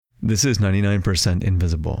This is 99%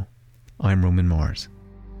 Invisible. I'm Roman Mars.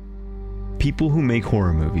 People who make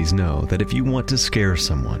horror movies know that if you want to scare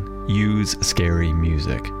someone, use scary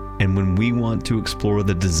music. And when we want to explore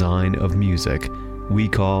the design of music, we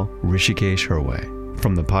call Hrishikesh Hirway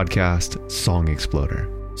from the podcast Song Exploder.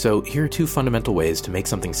 So here are two fundamental ways to make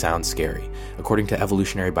something sound scary, according to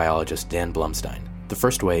evolutionary biologist Dan Blumstein. The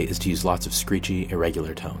first way is to use lots of screechy,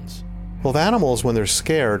 irregular tones. Well, the animals, when they're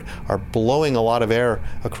scared, are blowing a lot of air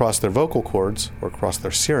across their vocal cords or across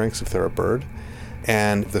their syrinx if they're a bird.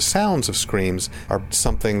 And the sounds of screams are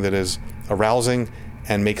something that is arousing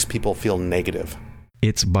and makes people feel negative.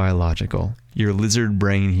 It's biological. Your lizard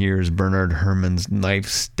brain hears Bernard Herrmann's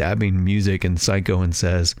knife-stabbing music in Psycho and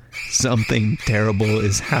says, something terrible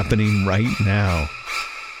is happening right now.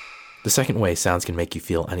 The second way sounds can make you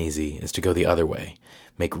feel uneasy is to go the other way.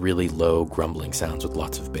 Make really low, grumbling sounds with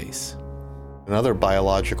lots of bass. Another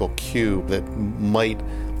biological cue that might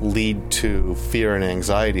lead to fear and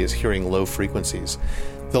anxiety is hearing low frequencies.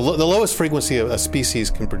 The lowest frequency a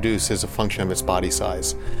species can produce is a function of its body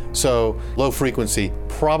size. So low frequency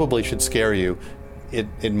probably should scare you.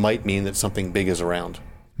 It might mean that something big is around.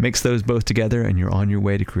 Mix those both together and you're on your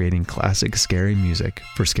way to creating classic scary music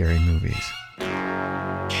for scary movies.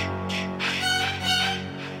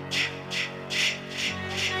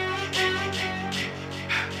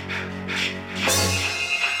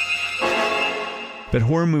 But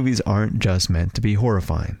horror movies aren't just meant to be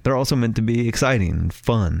horrifying. They're also meant to be exciting and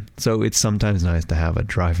fun, so it's sometimes nice to have a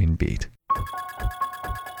driving beat.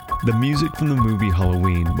 The music from the movie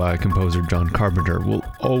Halloween by composer John Carpenter will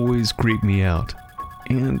always creep me out,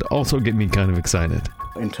 and also get me kind of excited.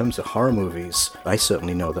 In terms of horror movies, I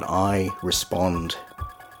certainly know that I respond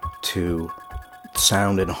to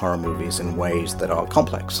sound in horror movies in ways that are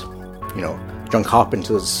complex. John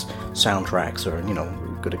Carpenter's soundtracks are,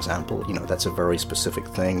 a good example. That's a very specific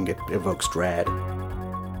thing. It evokes dread.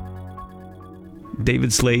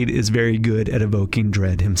 David Slade is very good at evoking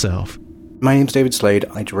dread himself. My name's David Slade.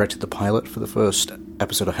 I directed the pilot for the first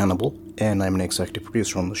episode of Hannibal, and I'm an executive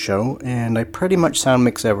producer on the show, and I pretty much sound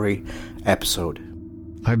mix every episode.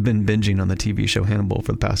 I've been binging on the TV show Hannibal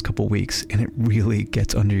for the past couple weeks, and it really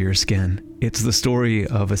gets under your skin. It's the story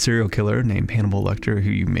of a serial killer named Hannibal Lecter,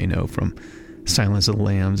 who you may know from Silence of the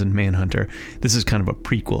Lambs and Manhunter. This is kind of a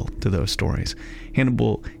prequel to those stories.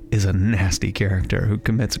 Hannibal is a nasty character who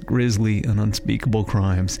commits grisly and unspeakable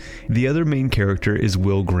crimes. The other main character is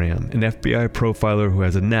Will Graham, an FBI profiler who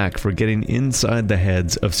has a knack for getting inside the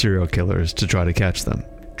heads of serial killers to try to catch them.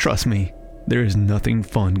 Trust me, there is nothing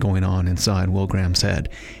fun going on inside Will Graham's head.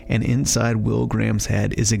 And inside Will Graham's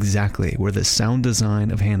head is exactly where the sound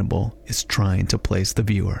design of Hannibal is trying to place the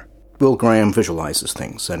viewer. Will Graham visualizes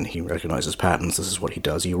things and he recognizes patterns. This is what he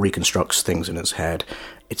does. He reconstructs things in his head.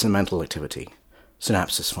 It's a mental activity.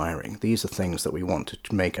 Synapses firing. These are things that we want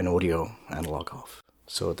to make an audio analog of.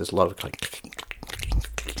 So there's a lot of clicking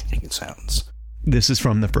sounds. This is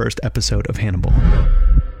from the first episode of Hannibal.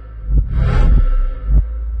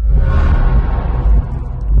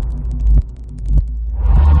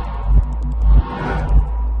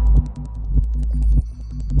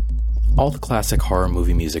 All the classic horror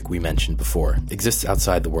movie music we mentioned before exists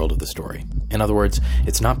outside the world of the story. In other words,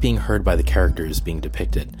 it's not being heard by the characters being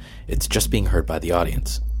depicted, it's just being heard by the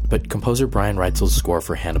audience. But composer Brian Reitzell's score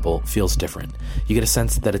for Hannibal feels different. You get a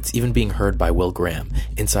sense that it's even being heard by Will Graham,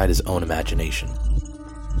 inside his own imagination.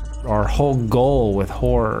 Our whole goal with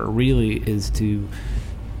horror really is to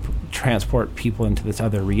transport people into this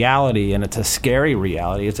other reality, and it's a scary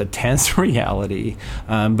reality, it's a tense reality,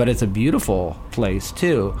 but it's a beautiful place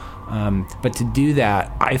too. But to do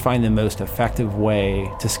that, I find the most effective way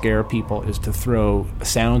to scare people is to throw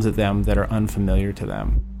sounds at them that are unfamiliar to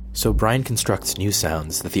them. So Brian constructs new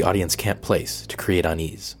sounds that the audience can't place to create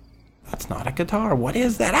unease. That's not a guitar. What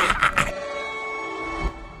is that?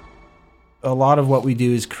 A lot of what we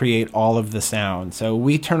do is create all of the sound. So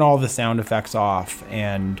we turn all the sound effects off,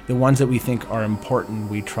 and the ones that we think are important,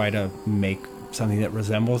 we try to make something that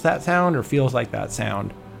resembles that sound or feels like that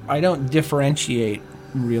sound. I don't differentiate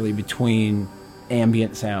really between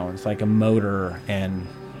ambient sounds like a motor and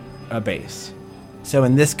a bass. So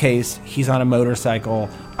in this case, he's on a motorcycle.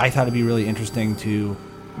 I thought it'd be really interesting to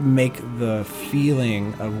make the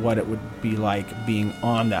feeling of what it would be like being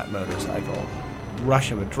on that motorcycle.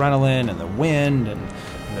 Rush of adrenaline and the wind and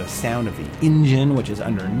the sound of the engine, which is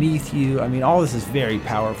underneath you. I mean, all this is very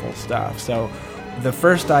powerful stuff. So the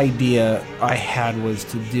first idea I had was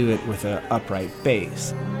to do it with an upright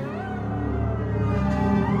bass.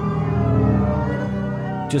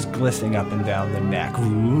 Just glistening up and down the neck,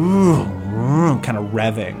 kind of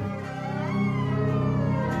revving.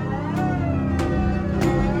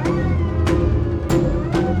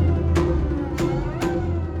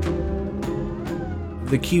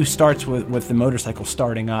 The cue starts with the motorcycle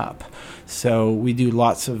starting up. So we do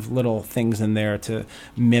lots of little things in there to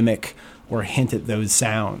mimic or hint at those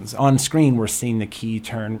sounds. On screen, we're seeing the key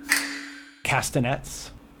turn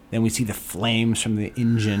castanets. Then we see the flames from the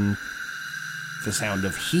engine. The sound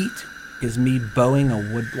of heat is me bowing a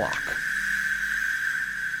woodblock.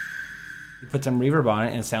 You put some reverb on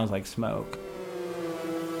it and it sounds like smoke.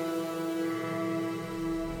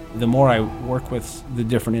 The more I work with the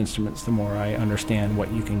different instruments, the more I understand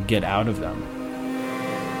what you can get out of them.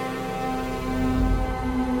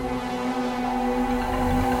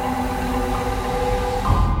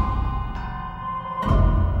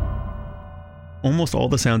 Almost all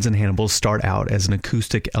the sounds in Hannibal start out as an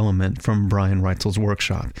acoustic element from Brian Reitzell's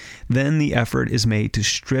workshop. Then the effort is made to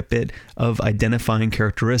strip it of identifying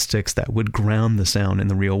characteristics that would ground the sound in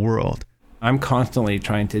the real world. I'm constantly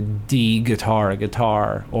trying to de-guitar a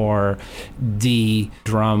guitar or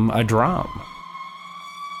de-drum a drum.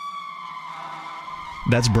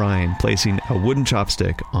 That's Brian placing a wooden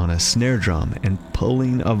chopstick on a snare drum and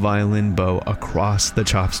pulling a violin bow across the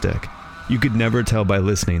chopstick. You could never tell by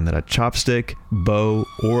listening that a chopstick, bow,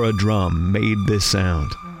 or a drum made this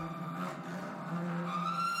sound.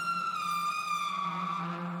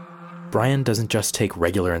 Brian doesn't just take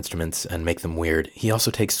regular instruments and make them weird. He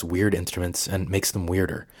also takes weird instruments and makes them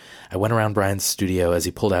weirder. I went around Brian's studio as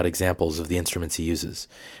he pulled out examples of the instruments he uses.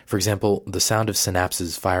 For example, the sound of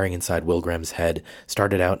synapses firing inside Will Graham's head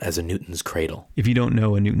started out as a Newton's cradle. If you don't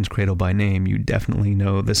know a Newton's cradle by name, you definitely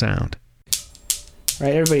know the sound.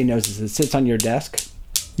 Right, everybody knows this. It sits on your desk.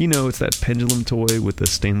 You know, it's that pendulum toy with the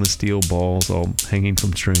stainless steel balls all hanging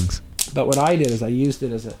from strings. But what I did is I used it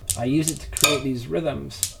to create these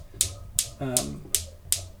rhythms, kind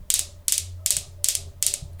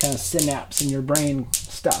of synapse in your brain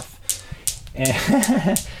stuff,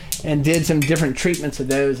 and did some different treatments of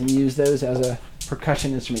those and used those as a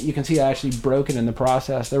percussion instrument. You can see I actually broke it in the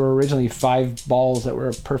process. There were originally 5 balls that were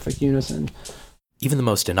a perfect unison. Even the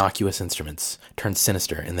most innocuous instruments turn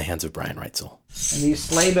sinister in the hands of Brian Reitzell. And these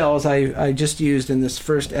sleigh bells I just used in this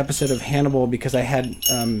first episode of Hannibal because I had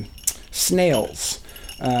snails,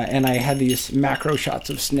 and I had these macro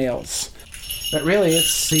shots of snails. But really,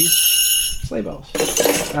 it's these sleigh bells.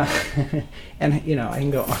 And, you know, I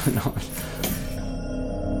can go on and on.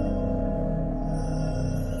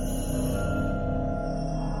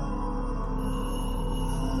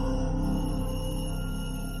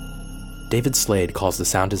 David Slade calls the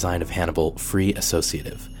sound design of Hannibal free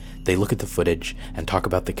associative. They look at the footage and talk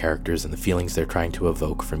about the characters and the feelings they're trying to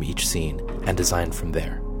evoke from each scene and design from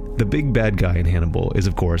there. The big bad guy in Hannibal is,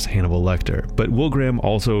 of course, Hannibal Lecter, but Will Graham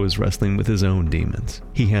also is wrestling with his own demons.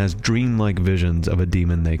 He has dreamlike visions of a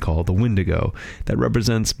demon they call the Wendigo that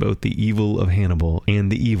represents both the evil of Hannibal and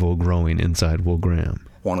the evil growing inside Will Graham.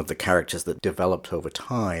 One of the characters that developed over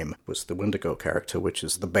time was the Wendigo character, which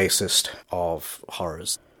is the basest of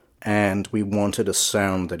horrors. And we wanted a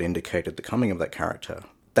sound that indicated the coming of that character.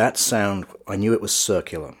 That sound, I knew it was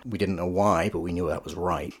circular. We didn't know why, but we knew that was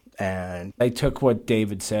right. And I took what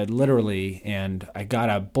David said literally, and I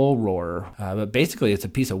got a bull roarer. But basically, it's a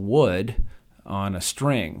piece of wood on a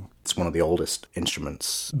string. It's one of the oldest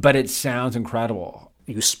instruments. But it sounds incredible.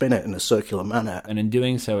 You spin it in a circular manner. And in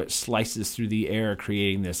doing so, it slices through the air,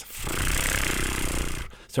 creating this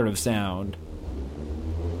sort of sound.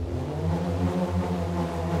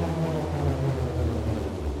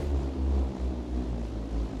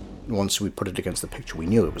 Once we put it against the picture, we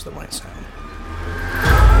knew it was the right sound.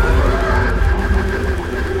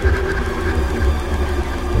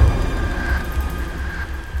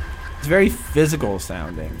 It's very physical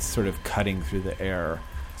sounding, sort of cutting through the air,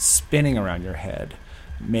 spinning around your head,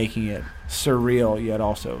 making it surreal, yet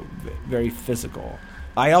also very physical.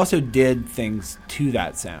 I also did things to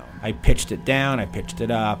that sound. I pitched it down, I pitched it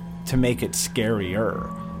up to make it scarier.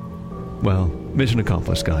 Well, mission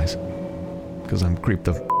accomplished, guys. Because I'm creeped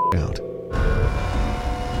the out.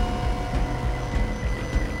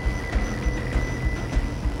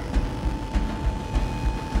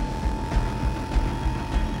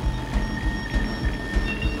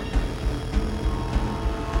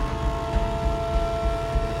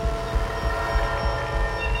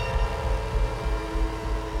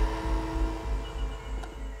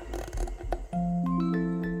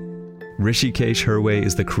 Hrishikesh Hirway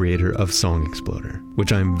is the creator of Song Exploder,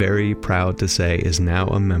 which I'm very proud to say is now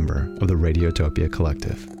a member of the Radiotopia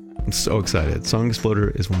collective. I'm so excited. Song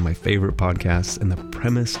Exploder is one of my favorite podcasts, and the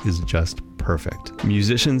premise is just perfect.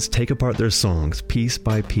 Musicians take apart their songs piece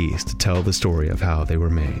by piece to tell the story of how they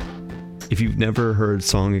were made. If you've never heard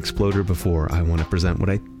Song Exploder before, I want to present what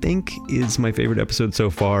I think is my favorite episode so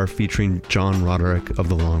far, featuring John Roderick of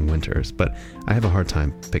The Long Winters, but I have a hard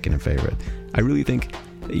time picking a favorite. I really think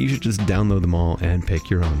that you should just download them all and pick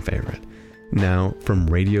your own favorite. Now, from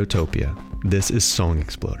Radiotopia, this is Song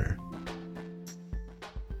Exploder.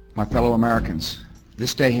 My fellow Americans,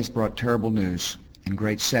 this day has brought terrible news and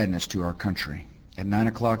great sadness to our country. At 9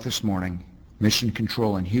 o'clock this morning, Mission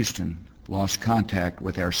Control in Houston lost contact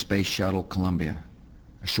with our space shuttle Columbia.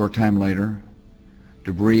 A short time later,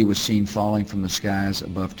 debris was seen falling from the skies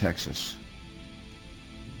above Texas.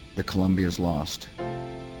 The Columbia is lost.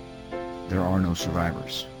 There are no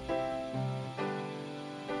survivors.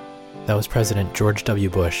 That was President George W.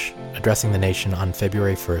 Bush addressing the nation on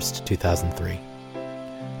February 1st, 2003.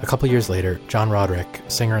 A couple years later, John Roderick,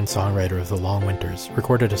 singer and songwriter of The Long Winters,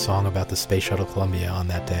 recorded a song about the Space Shuttle Columbia on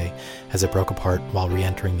that day as it broke apart while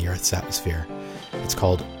re-entering the Earth's atmosphere. It's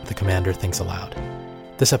called The Commander Thinks Aloud.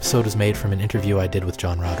 This episode was made from an interview I did with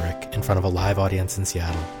John Roderick in front of a live audience in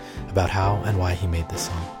Seattle about how and why he made this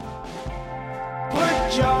song.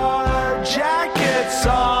 Put your jackets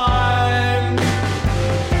on.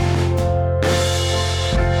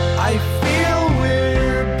 I feel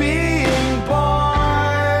we're being born.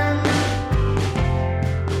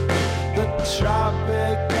 The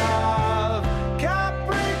Tropic of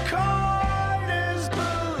Capricorn is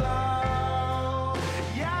below.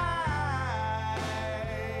 Yeah.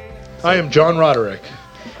 I am John Roderick.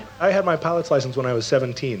 I had my pilot's license when I was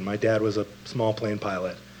 17. My dad was a small plane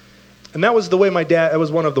pilot. And that was the way that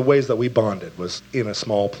was one of the ways that we bonded, was in a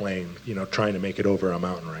small plane, trying to make it over a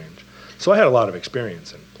mountain range. So I had a lot of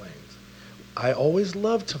experience in planes. I always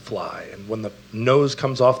loved to fly, and when the nose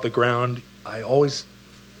comes off the ground, I always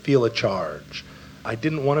feel a charge. I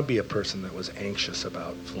didn't want to be a person that was anxious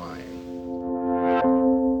about flying.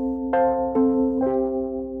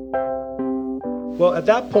 Well, at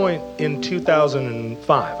that point in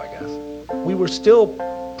 2005, I guess, we were still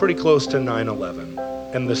pretty close to 9/11.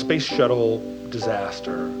 And the space shuttle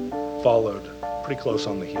disaster followed pretty close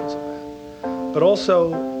on the heels of that. But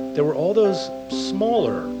also, there were all those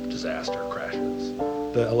smaller disaster crashes.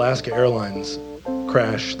 The Alaska Airlines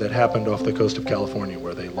crash that happened off the coast of California,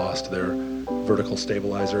 where they lost their vertical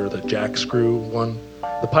stabilizer, the jack screw one.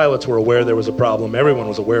 The pilots were aware there was a problem. Everyone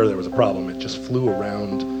was aware there was a problem. It just flew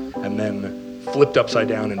around and then flipped upside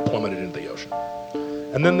down and plummeted into the ocean.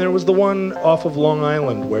 And then there was the one off of Long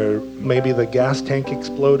Island where maybe the gas tank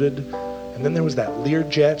exploded. And then there was that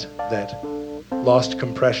Learjet that lost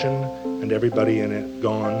compression and everybody in it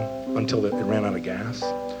gone until it ran out of gas.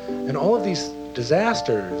 And all of these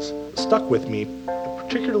disasters stuck with me,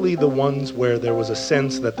 particularly the ones where there was a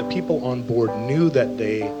sense that the people on board knew that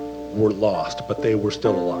they were lost, but they were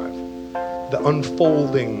still alive. The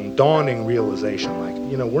unfolding, dawning realization,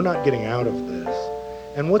 we're not getting out of this.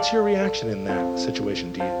 And what's your reaction in that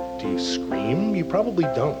situation? Do you scream? You probably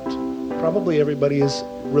don't. Probably everybody is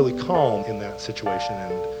really calm in that situation.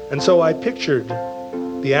 And so I pictured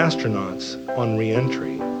the astronauts on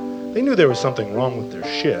re-entry. They knew there was something wrong with their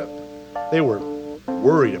ship. They were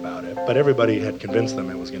worried about it, but everybody had convinced them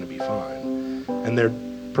it was going to be fine. And they're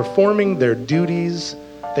performing their duties.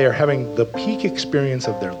 They are having the peak experience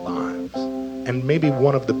of their lives, and maybe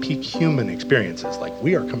one of the peak human experiences, like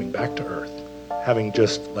we are coming back to Earth. Having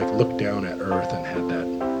just looked down at Earth and had that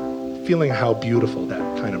feeling how beautiful that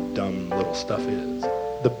kind of dumb little stuff is.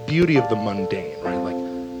 The beauty of the mundane, right? Like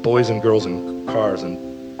boys and girls in cars and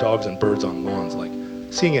dogs and birds on lawns,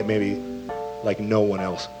 seeing it maybe like no one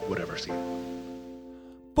else would ever see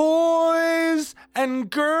it. Boys and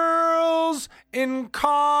girls in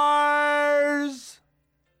cars.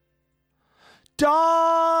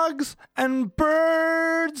 Dogs and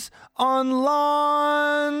birds on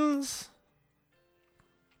lawns.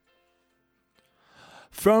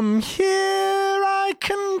 From here I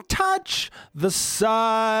can touch the sun.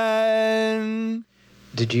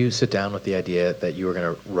 Did you sit down with the idea that you were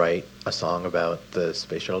going to write a song about the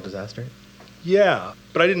space shuttle disaster? Yeah,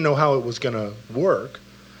 but I didn't know how it was going to work.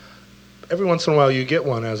 Every once in a while you get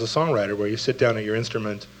one as a songwriter where you sit down at your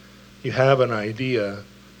instrument, you have an idea,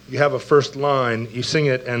 you have a first line, you sing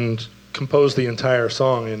it and compose the entire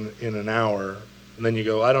song in an hour, and then you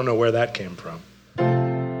go, I don't know where that came from.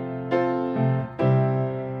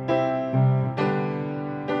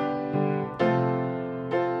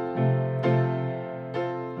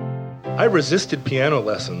 I resisted piano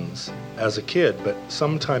lessons as a kid, but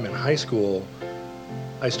sometime in high school,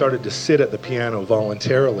 I started to sit at the piano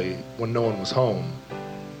voluntarily when no one was home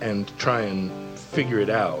and try and figure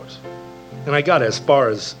it out. And I got as far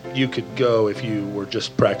as you could go if you were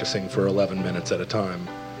just practicing for 11 minutes at a time.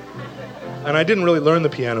 And I didn't really learn the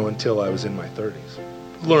piano until I was in my 30s.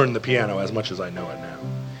 Learn the piano as much as I know it now.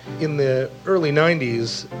 In the early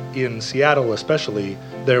 90s, in Seattle especially,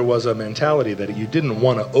 there was a mentality that you didn't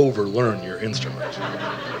want to overlearn your instrument.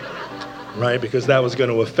 Right? Because that was going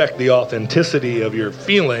to affect the authenticity of your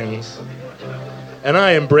feelings. And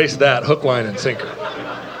I embraced that hook, line, and sinker.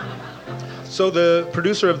 So the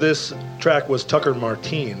producer of this track was Tucker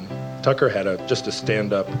Martine. Tucker had just a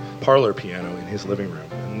stand-up parlor piano in his living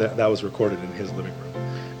room, and that was recorded in his living room.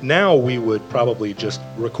 Now we would probably just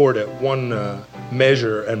record it one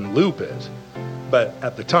measure and loop it, but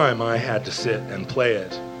at the time I had to sit and play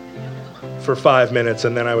it for 5 minutes,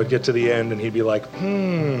 and then I would get to the end and he'd be like,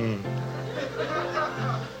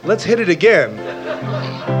 let's hit it again.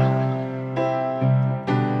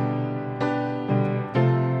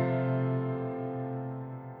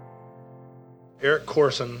 Eric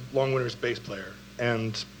Corson, Long Winter's bass player,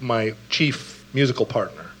 and my chief musical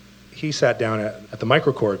partner, he sat down at the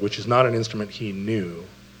microchord, which is not an instrument he knew,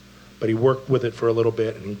 but he worked with it for a little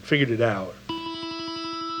bit and he figured it out.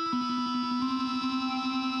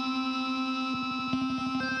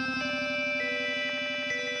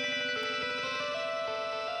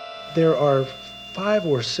 There are 5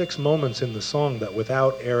 or 6 moments in the song that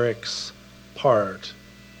without Eric's part,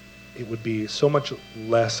 it would be so much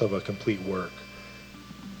less of a complete work.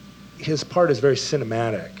 His part is very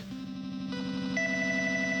cinematic.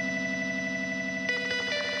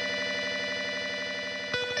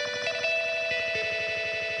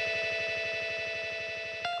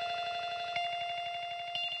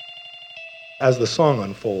 As the song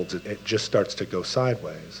unfolds, it just starts to go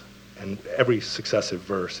sideways. And every successive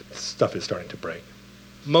verse, stuff is starting to break.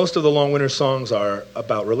 Most of the Long Winter songs are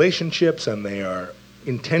about relationships, and they are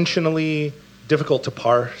intentionally difficult to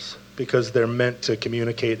parse because they're meant to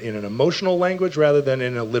communicate in an emotional language rather than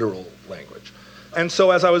in a literal language. And so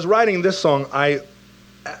as I was writing this song,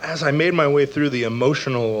 as I made my way through the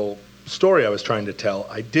emotional story I was trying to tell,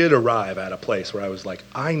 I did arrive at a place where I was like,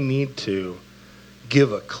 I need to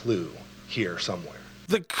give a clue here somewhere.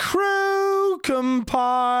 The crew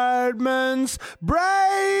compartments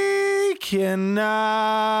breaking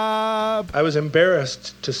up. I was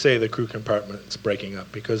embarrassed to say the crew compartments breaking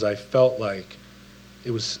up because I felt like it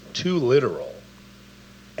was too literal.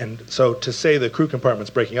 And so to say the crew compartments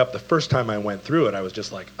breaking up, the first time I went through it, I was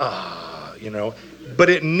just like, but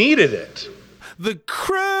it needed it. The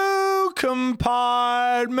crew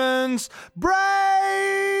compartments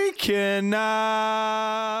breaking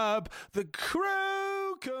up. The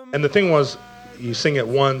crew And the thing was, you sing it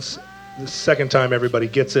once, the second time everybody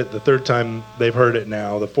gets it, the third time they've heard it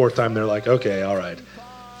now, the fourth time they're like, okay, all right.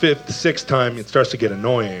 Fifth, sixth time it starts to get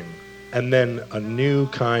annoying. And then a new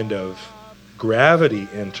kind of gravity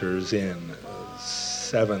enters in.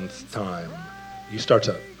 Seventh time, you start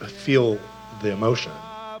to feel the emotion.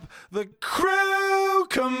 The crew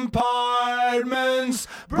compartments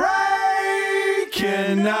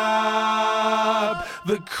breaking up.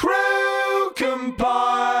 The crew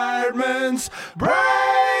compartments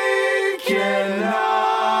breaking up.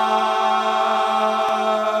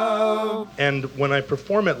 And when I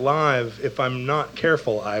perform it live, if I'm not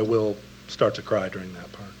careful, I will start to cry during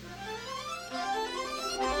that part.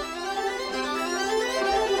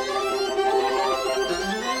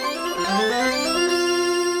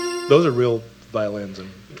 Those are real violins. And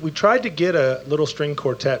we tried to get a little string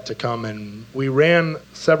quartet to come, and we ran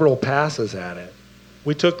several passes at it.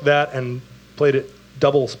 We took that and played it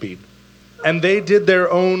double speed. And they did their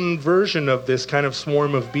own version of this kind of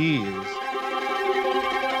swarm of bees.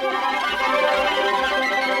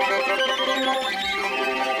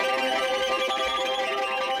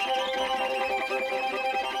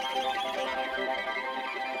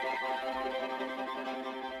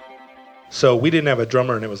 So we didn't have a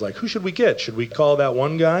drummer, and it was like, who should we get? Should we call that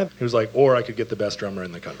one guy? He was like, or I could get the best drummer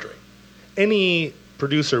in the country. Any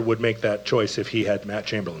producer would make that choice if he had Matt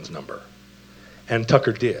Chamberlain's number. And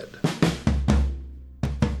Tucker did.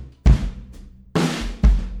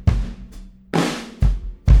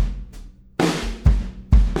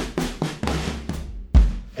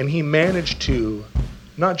 And he managed to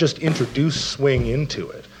not just introduce swing into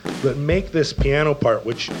it, but make this piano part,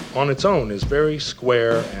 which on its own is very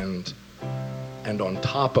square and on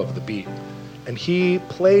top of the beat. And he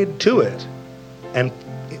played to it and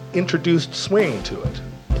introduced swing to it.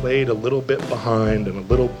 Played a little bit behind and a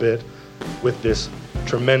little bit with this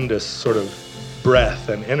tremendous sort of breath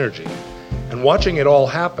and energy. And watching it all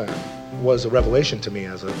happen was a revelation to me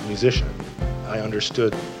as a musician. I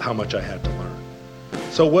understood how much I had to learn.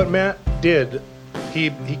 So what Matt did, he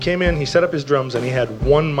came in, he set up his drums, and he had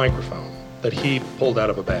one microphone that he pulled out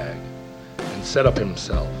of a bag and set up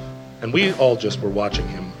himself. And we all just were watching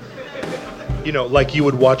him, you know, like you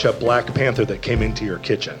would watch a Black Panther that came into your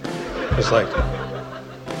kitchen. It's like,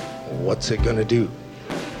 what's it gonna do?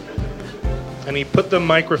 And he put the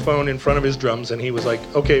microphone in front of his drums and he was like,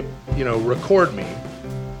 okay, you know, record me.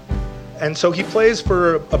 And so he plays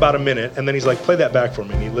for about a minute and then he's like, play that back for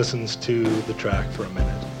me. And he listens to the track for a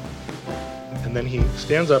minute. And then he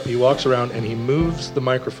stands up, he walks around and he moves the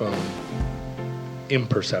microphone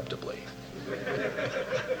imperceptibly.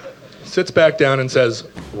 Sits back down and says,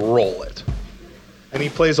 roll it. And he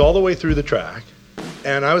plays all the way through the track.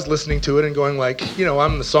 And I was listening to it and going like, you know,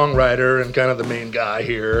 I'm the songwriter and kind of the main guy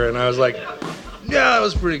here. And I was like, yeah, that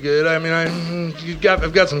was pretty good. I mean,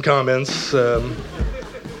 I've got some comments. And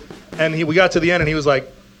we got to the end and he was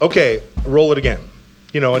like, okay, roll it again.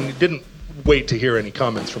 You know, and he didn't wait to hear any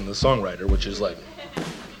comments from the songwriter, which is like,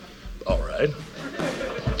 all right.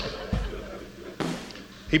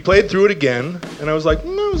 He played through it again, and I was like,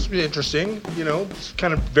 that was interesting, you know, it's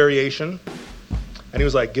kind of variation. And he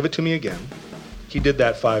was like, give it to me again. He did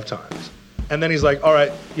that 5 times. And then he's like, all right,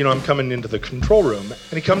 you know, I'm coming into the control room.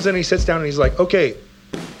 And he comes in and he sits down and he's like, okay,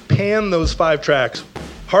 pan those 5 tracks,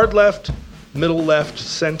 hard left, middle left,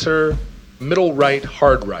 center, middle right,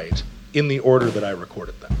 hard right, in the order that I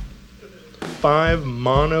recorded them. 5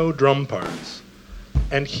 mono drum parts.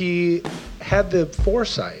 And he had the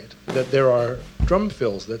foresight that there are drum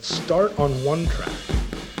fills that start on one track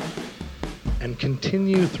and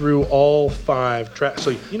continue through all 5 tracks. So,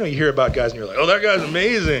 you know, you hear about guys and you're like, oh, that guy's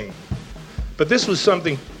amazing. But this was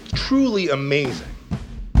something truly amazing.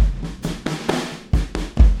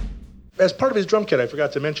 As part of his drum kit, I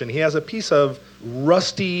forgot to mention, he has a piece of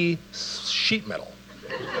rusty sheet metal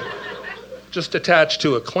just attached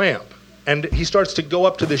to a clamp. And he starts to go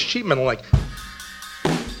up to this sheet metal like...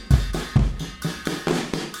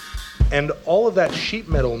 And all of that sheet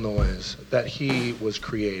metal noise that he was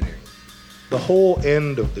creating, the whole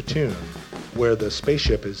end of the tune where the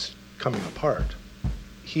spaceship is coming apart,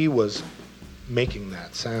 he was making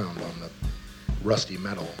that sound on the rusty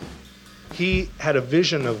metal. He had a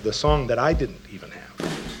vision of the song that I didn't even have.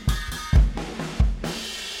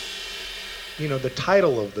 You know, the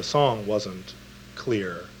title of the song wasn't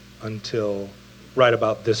clear until right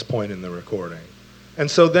about this point in the recording. And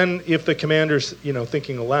so then if the commander's, you know,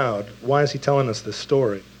 thinking aloud, why is he telling us this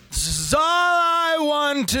story? This is all I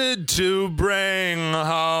wanted to bring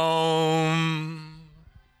home.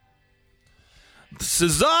 This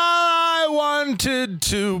is all I wanted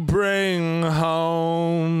to bring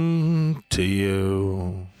home to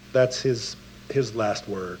you. That's his last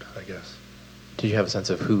word, I guess. Did you have a sense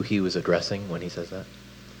of who he was addressing when he says that?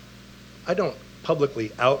 I don't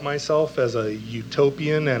publicly out myself as a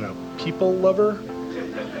utopian and a people lover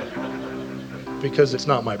because it's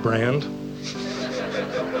not my brand.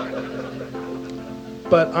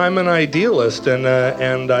 But I'm an idealist and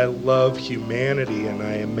I love humanity and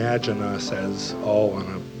I imagine us as all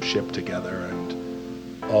on a ship together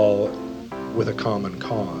and all with a common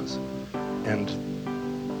cause. And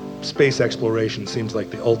space exploration seems like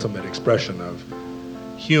the ultimate expression of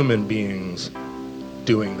human beings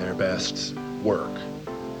doing their best work.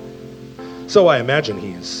 So I imagine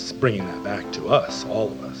he's bringing that back to us,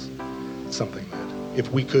 all of us. It's something that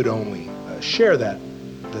if we could only share that,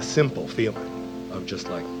 the simple feeling of just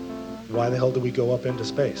like, why the hell do we go up into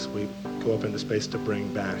space? We go up into space to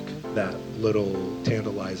bring back that little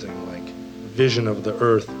tantalizing like vision of the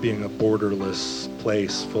Earth being a borderless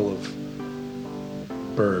place full of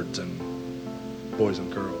birds and boys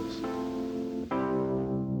and girls.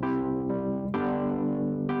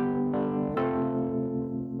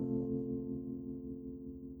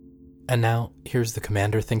 And now, here's The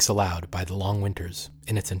Commander Thinks Aloud by The Long Winters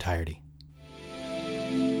in its entirety.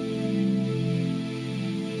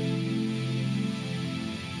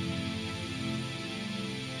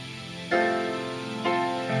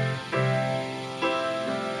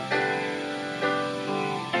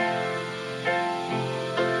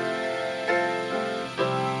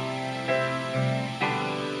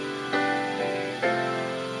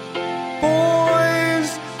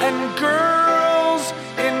 Boys and girls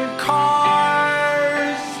in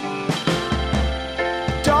cars,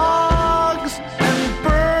 dogs and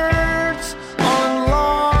birds on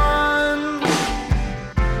lawns.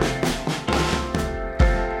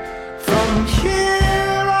 From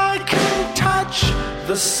here I can touch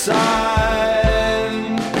the sun.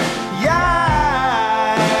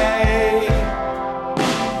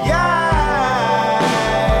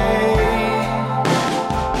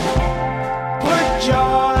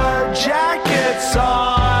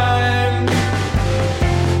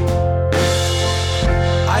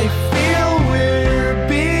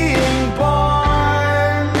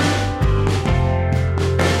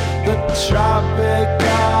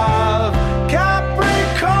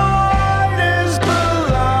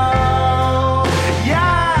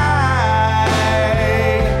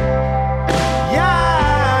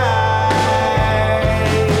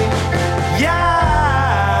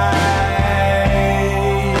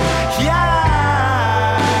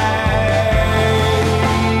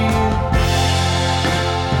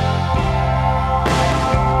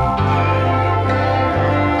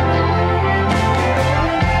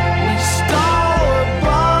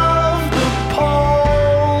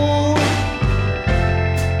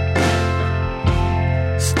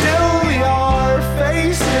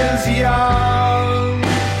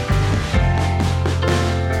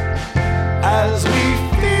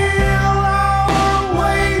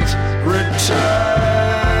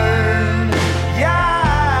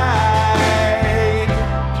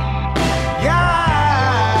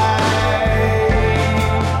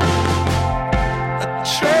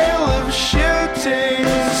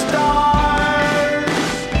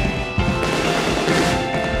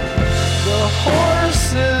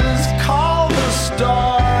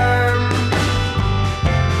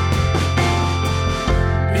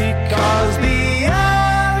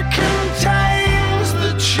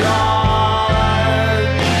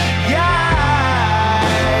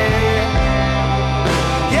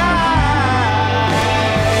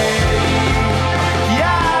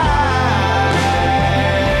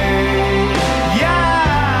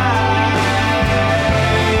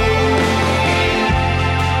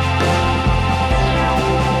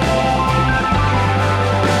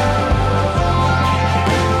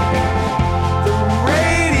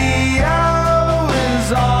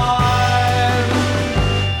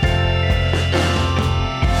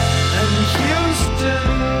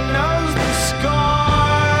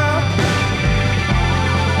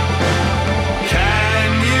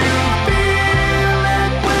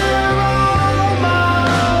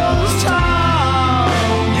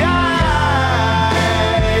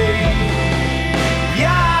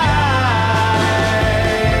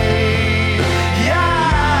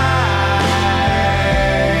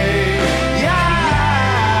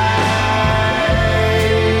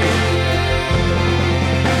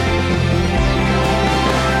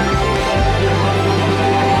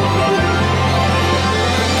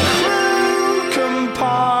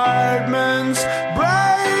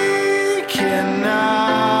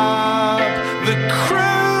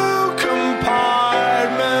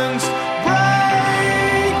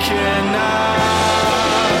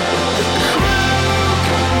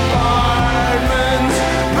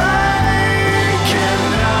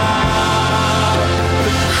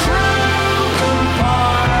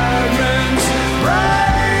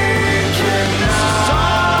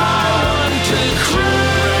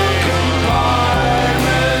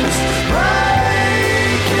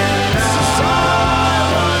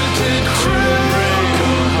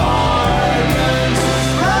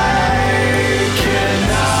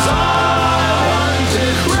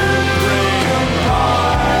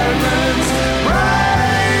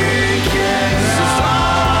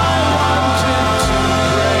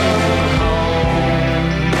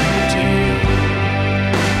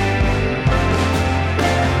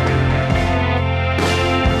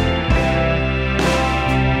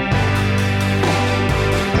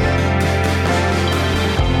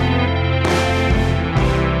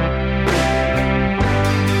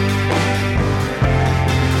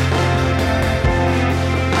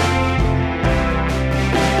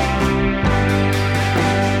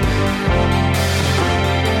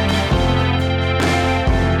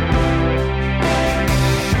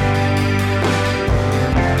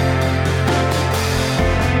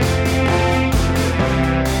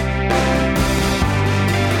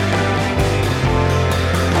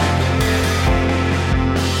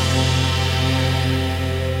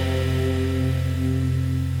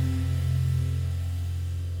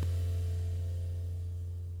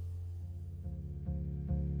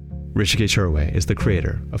 Hrishikesh Hirway is the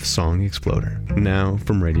creator of Song Exploder, now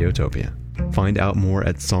from Radiotopia. Find out more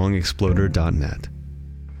at songexploder.net.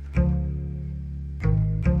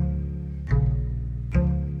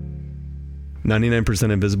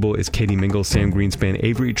 99% Invisible is Katie Mingle, Sam Greenspan,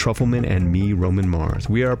 Avery Trufelman, and me, Roman Mars.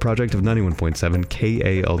 We are a project of 91.7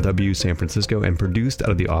 KALW San Francisco and produced out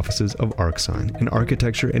of the offices of ArcSign, an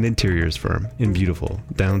architecture and interiors firm in beautiful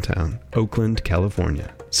downtown Oakland,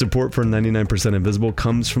 California. Support for 99% Invisible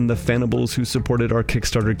comes from the Hannibals who supported our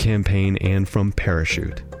Kickstarter campaign and from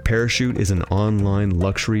Parachute. Parachute is an online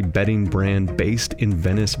luxury bedding brand based in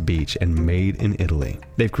Venice Beach and made in Italy.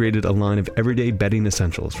 They've created a line of everyday bedding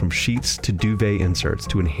essentials from sheets to duvet inserts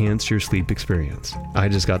to enhance your sleep experience. I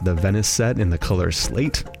just got the Venice set in the color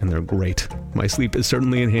slate, and they're great. My sleep is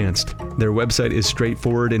certainly enhanced. Their website is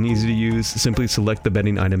straightforward and easy to use. Simply select the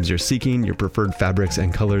bedding items you're seeking, your preferred fabrics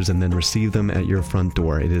and colors, and then receive them at your front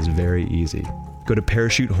door. It is very easy. Go to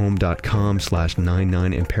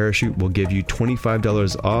parachutehome.com/99 and Parachute will give you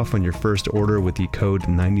 $25 off on your first order with the code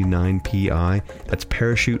 99PI. That's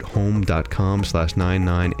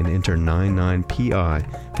parachutehome.com/99 and enter 99PI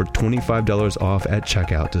for $25 off at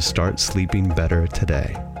checkout to start sleeping better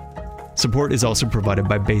today. Support is also provided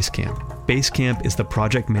by Basecamp. Basecamp is the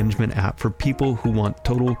project management app for people who want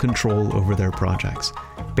total control over their projects.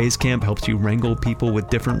 Basecamp helps you wrangle people with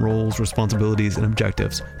different roles, responsibilities, and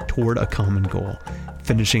objectives toward a common goal,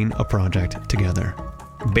 finishing a project together.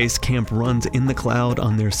 Basecamp runs in the cloud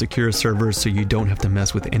on their secure servers so you don't have to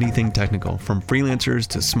mess with anything technical, from freelancers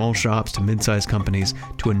to small shops to mid-sized companies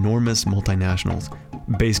to enormous multinationals.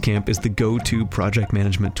 Basecamp is the go-to project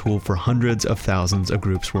management tool for hundreds of thousands of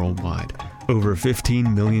groups worldwide. Over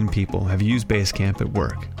 15 million people have used Basecamp at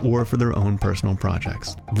work or for their own personal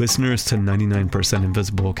projects. Listeners to 99%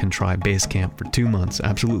 Invisible can try Basecamp for 2 months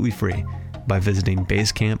absolutely free by visiting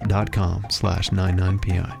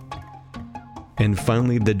basecamp.com/99PI. And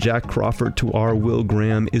finally, the Jack Crawford to our Will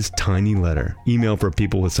Graham is Tiny Letter. Email for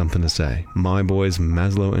people with something to say. My boys,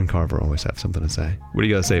 Maslow and Carver, always have something to say. What do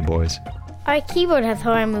you got to say, boys? Our keyboard has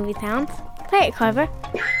horror movie sounds. Play it, Carver.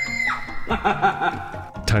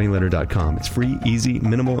 tinyletter.com. It's free, easy,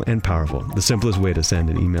 minimal, and powerful. The simplest way to send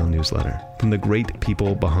an email newsletter from the great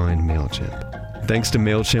people behind MailChimp. Thanks to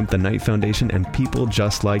MailChimp, the Knight Foundation, and people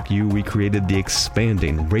just like you, we created the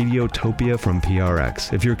expanding Radiotopia from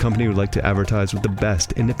PRX. If your company would like to advertise with the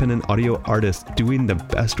best independent audio artists doing the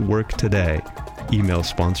best work today, email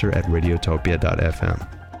sponsor@radiotopia.fm.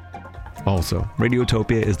 Also,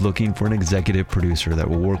 Radiotopia is looking for an executive producer that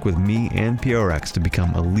will work with me and PRX to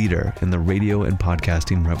become a leader in the radio and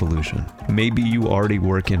podcasting revolution. Maybe you already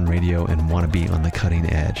work in radio and want to be on the cutting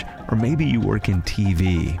edge, or maybe you work in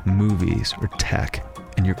TV, movies, or tech,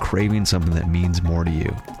 and you're craving something that means more to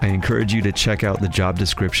you. I encourage you to check out the job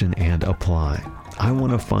description and apply. I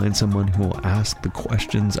want to find someone who will ask the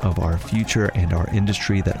questions of our future and our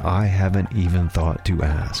industry that I haven't even thought to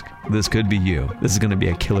ask. This could be you. This is going to be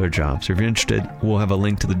a killer job. So if you're interested, we'll have a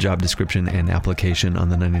link to the job description and application on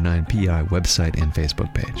the 99PI website and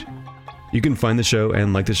Facebook page. You can find the show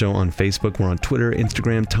and like the show on Facebook. We're on Twitter,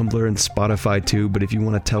 Instagram, Tumblr, and Spotify too. But if you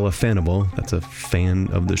want to tell a Hannibal, that's a fan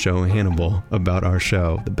of the show Hannibal, about our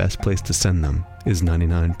show, the best place to send them is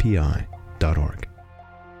 99pi.org.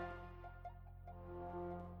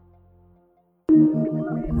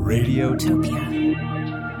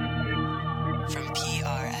 Radiotopia.